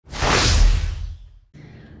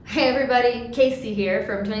Hey everybody, Casey here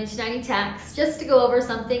from 2290 Tax, just to go over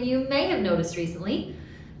something you may have noticed recently.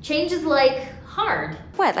 Change is like hard.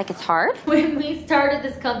 What, like it's hard? When we started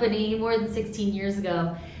this company more than 16 years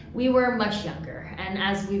ago, we were much younger. And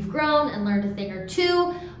as we've grown and learned a thing or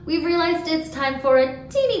two, we've realized it's time for a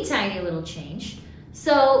teeny tiny little change.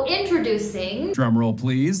 So introducing... Drum roll,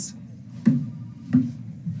 please.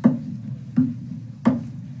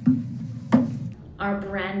 Our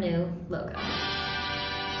brand new logo.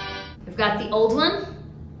 We've got the old one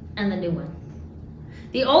and the new one.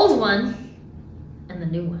 The old one and the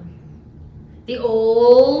new one. The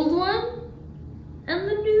old one and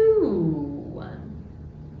the new one.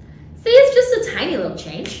 See, it's just a tiny little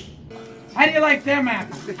change. How do you like them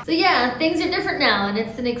apples? So yeah, things are different now, and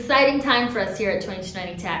it's an exciting time for us here at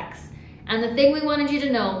 2290 Tax. And the thing we wanted you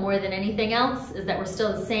to know more than anything else is that we're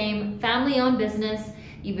still the same family-owned business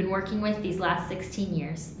you've been working with these last 16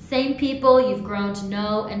 years. Same people you've grown to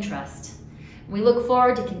know and trust. We look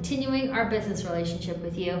forward to continuing our business relationship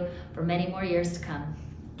with you for many more years to come.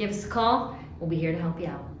 Give us a call, we'll be here to help you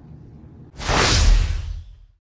out.